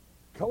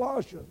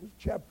 Colossians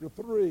chapter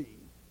 3.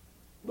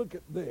 Look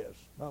at this.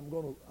 I'm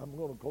going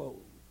to close.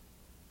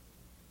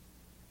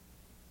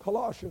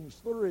 Colossians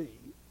 3,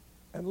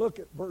 and look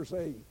at verse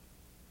 8.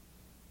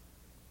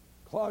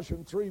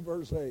 Colossians 3,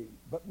 verse 8.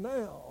 But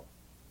now,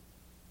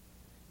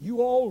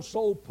 you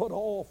also put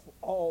off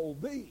all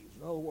these.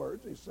 In other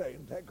words, he's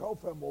saying, take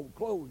off them old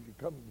clothes you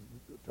come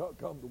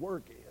to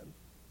work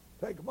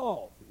in. Take them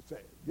off, he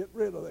said. Get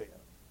rid of them.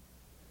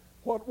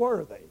 What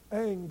were they?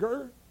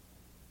 Anger,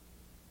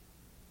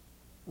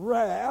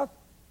 wrath,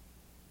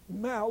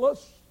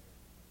 malice,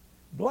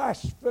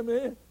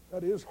 blasphemy,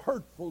 that is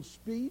hurtful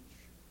speech,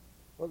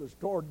 whether it's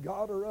toward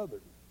God or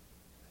others.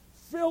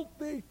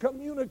 Filthy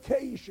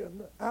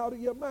communication out of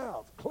your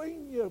mouth.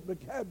 Clean your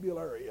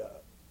vocabulary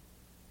up.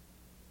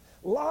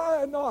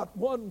 Lie not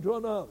one to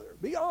another.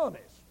 Be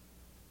honest.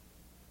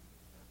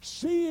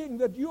 Seeing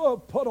that you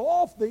have put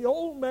off the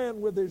old man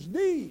with his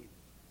deeds.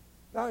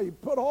 Now, he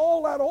put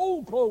all that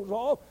old clothes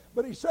off,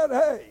 but he said,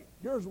 hey,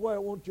 here's the way I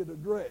want you to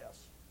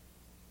dress.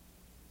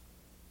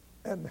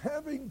 And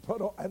have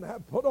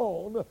put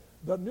on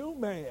the new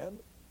man,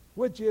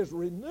 which is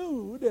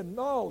renewed in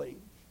knowledge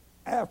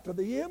after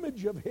the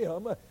image of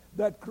him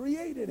that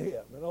created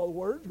him. In other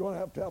words, you're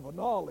going to have a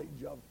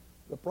knowledge of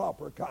the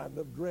proper kind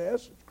of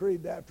dress. It's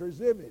created after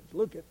his image.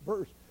 Look at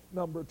verse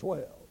number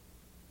 12.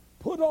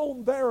 Put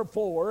on,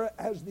 therefore,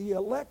 as the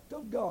elect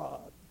of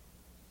God,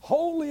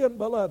 holy and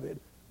beloved,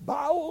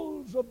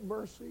 bowels of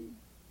mercy.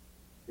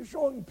 You're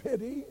showing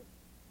pity.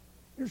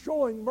 You're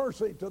showing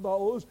mercy to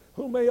those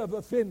who may have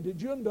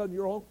offended you and done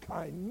your own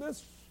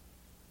kindness.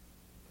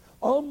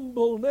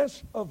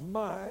 Humbleness of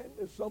mind.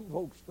 As some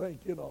folks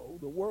think, the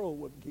world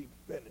wouldn't keep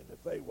spinning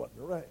if they wasn't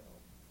around.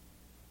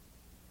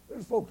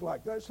 There's folks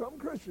like that. Some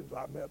Christians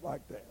I met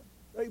like that.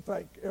 They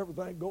think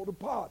everything go to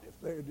pot if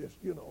they're just,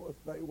 if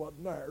they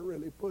wasn't there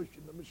really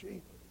pushing the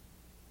machinery.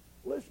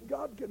 Listen,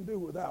 God can do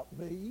without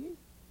me.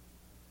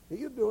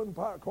 He was doing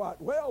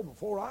quite well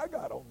before I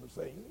got on the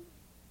scene.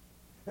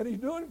 And he's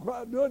doing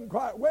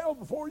quite well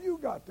before you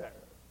got there.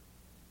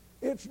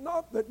 It's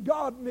not that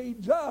God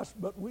needs us,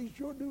 but we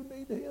sure do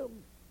need him.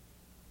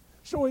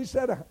 So he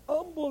said,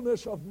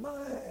 humbleness of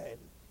mind,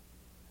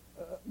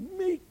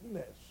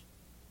 meekness,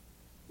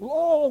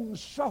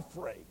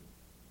 long-suffering.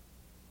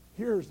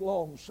 Here's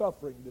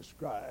long-suffering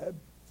described.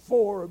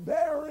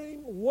 Forbearing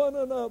one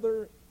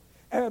another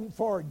and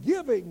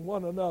forgiving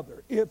one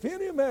another. If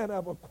any man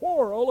have a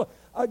quarrel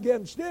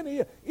against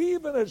any,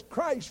 even as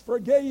Christ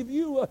forgave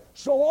you,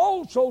 so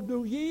also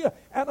do ye.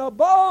 And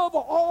above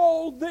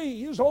all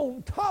these,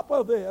 on top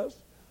of this,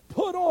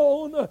 Put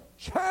on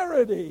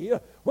charity,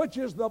 which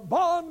is the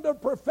bond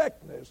of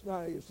perfectness.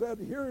 Now he said,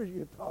 here's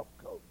your top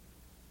coat.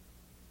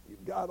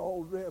 You've got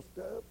all dressed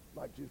up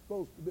like you're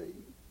supposed to be.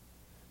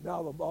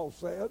 Now the boss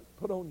said,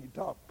 put on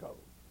your top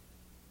coat.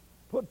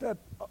 Put that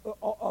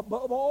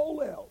above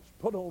all else.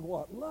 Put on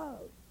what?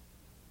 Love.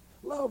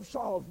 Love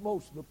solves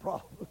most of the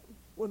problems.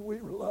 When we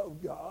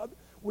love God,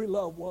 we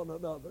love one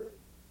another.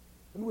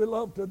 And we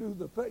love to do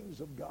the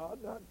things of God.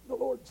 Now, the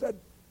Lord said,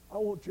 I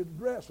want you to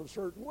dress a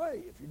certain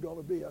way if you're going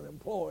to be an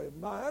employee of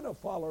mine, a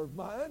follower of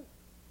mine.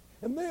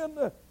 And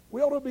then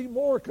we ought to be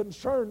more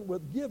concerned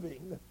with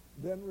giving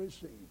than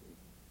receiving.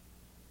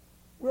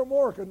 We're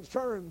more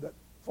concerned that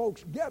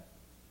folks get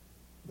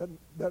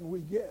than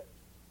we get.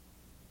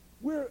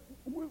 We're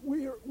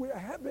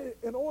happy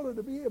in order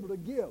to be able to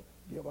give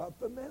out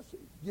the message,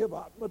 give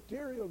out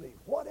material needs,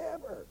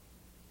 whatever.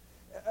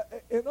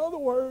 In other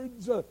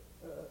words, the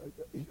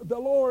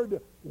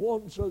Lord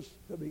wants us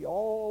to be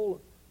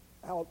all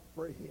out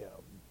for Him,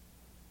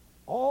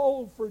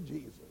 all for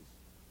Jesus,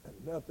 and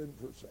nothing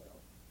for self.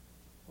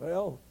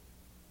 Well,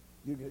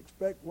 you can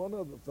expect one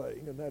other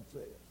thing, and that's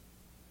this.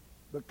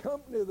 The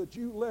company that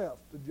you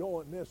left to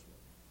join this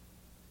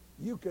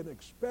one, you can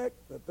expect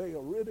that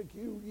they'll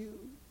ridicule you,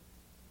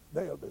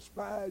 they'll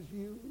despise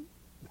you,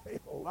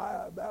 they'll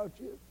lie about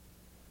you,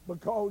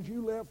 because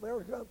you left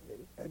their company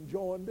and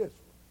joined this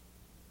one.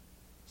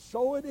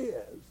 So it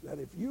is that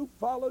if you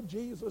follow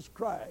Jesus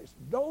Christ,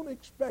 don't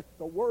expect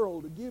the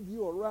world to give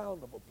you a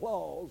round of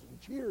applause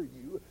and cheer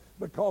you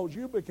because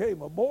you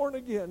became a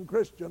born-again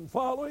Christian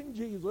following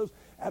Jesus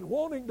and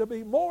wanting to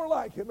be more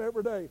like Him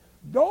every day.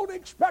 Don't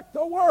expect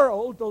the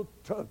world to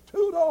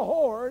toot a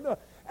horn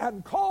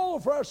and call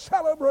for a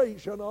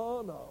celebration.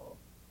 Oh, no.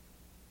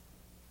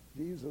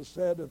 Jesus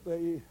said, if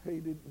they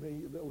hated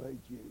me, they'll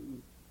hate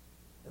you.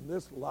 In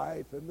this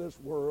life, in this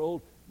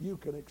world, you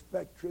can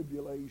expect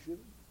tribulation.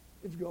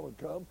 It's going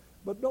to come.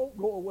 But don't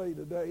go away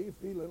today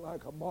feeling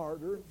like a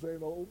martyr and saying,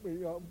 oh,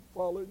 me, I'm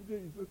following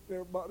Jesus,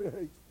 everybody hates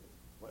me.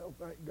 Well,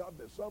 thank God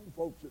there's some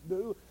folks that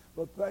do,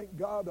 but thank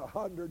God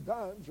 100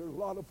 times there's a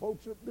lot of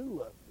folks that do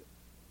love you.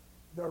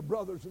 There are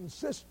brothers and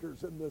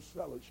sisters in this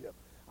fellowship.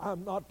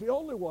 I'm not the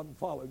only one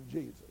following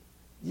Jesus.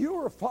 You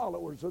are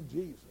followers of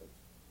Jesus.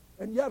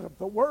 And yet if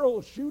the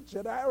world shoots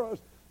at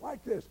arrows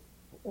like this,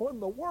 when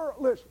the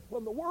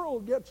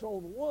world gets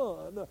on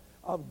one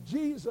of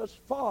Jesus'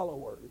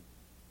 followers,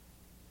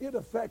 it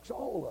affects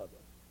all of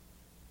us.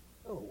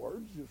 In other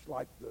words, just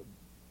like the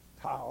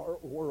tower,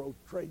 World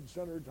Trade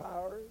Center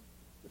tower,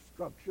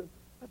 destruction,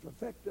 that's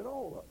affected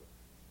all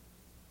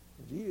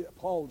of us.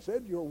 Paul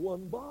said, you're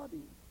one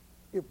body.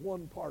 If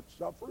one part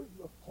suffers,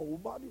 the whole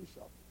body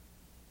suffers.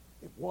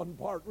 If one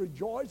part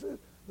rejoices,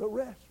 the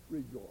rest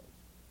rejoice.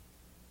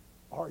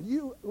 Are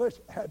you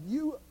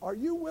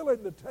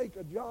willing to take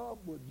a job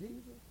with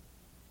Jesus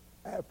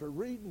after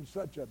reading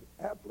such an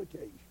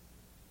application?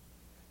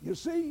 You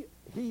see,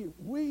 He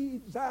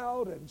weeds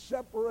out and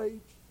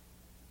separates,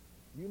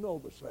 you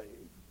know the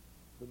saying,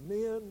 the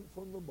men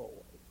from the boys.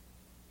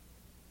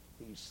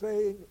 He's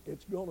saying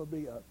it's going to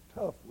be a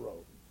tough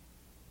road.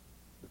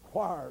 The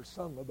choir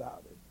sung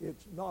about it.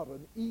 It's not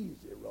an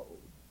easy road,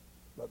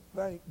 but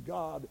thank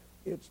God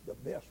it's the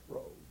best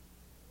road.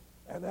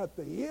 And at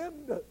the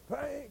end,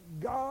 thank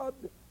God,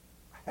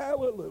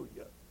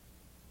 hallelujah,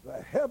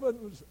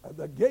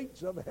 the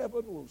gates of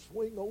heaven will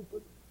swing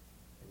open,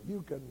 and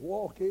you can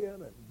walk in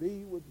and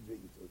be with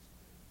Jesus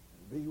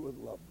and be with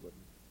loved ones.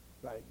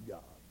 Thank God.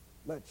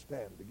 Let's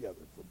stand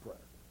together for prayer.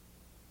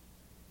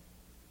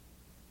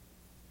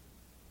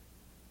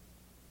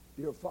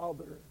 Dear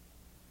Father,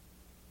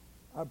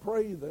 I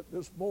pray that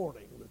this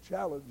morning the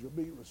challenge will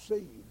be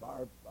received by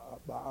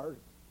our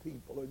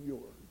people and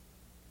yours.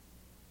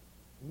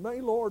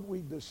 May, Lord, we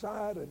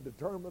decide and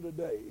determine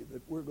today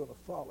that we're going to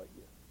follow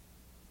you.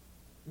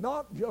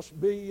 Not just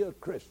be a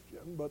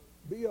Christian, but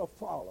be a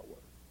follower.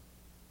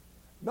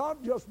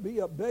 Not just be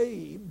a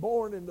babe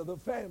born into the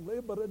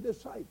family, but a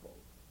disciple.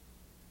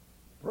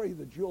 Pray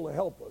that you'll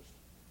help us.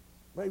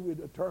 May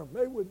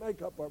we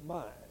make up our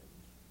minds,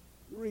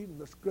 reading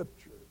the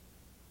Scripture.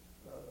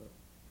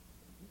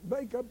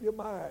 Make up your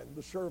mind,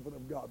 the servant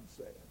of God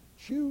said.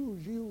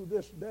 Choose you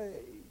this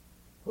day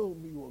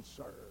whom you will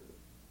serve.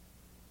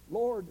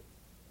 Lord,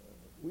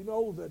 we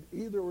know that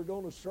either we're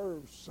going to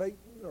serve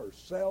Satan or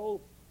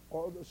self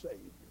or the Savior.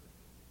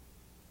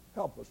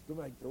 Help us to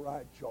make the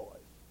right choice.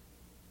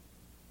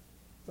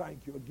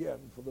 Thank you again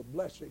for the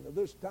blessing of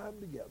this time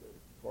together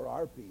for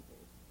our people.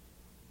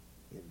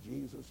 In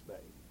Jesus' name,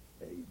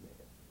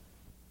 amen.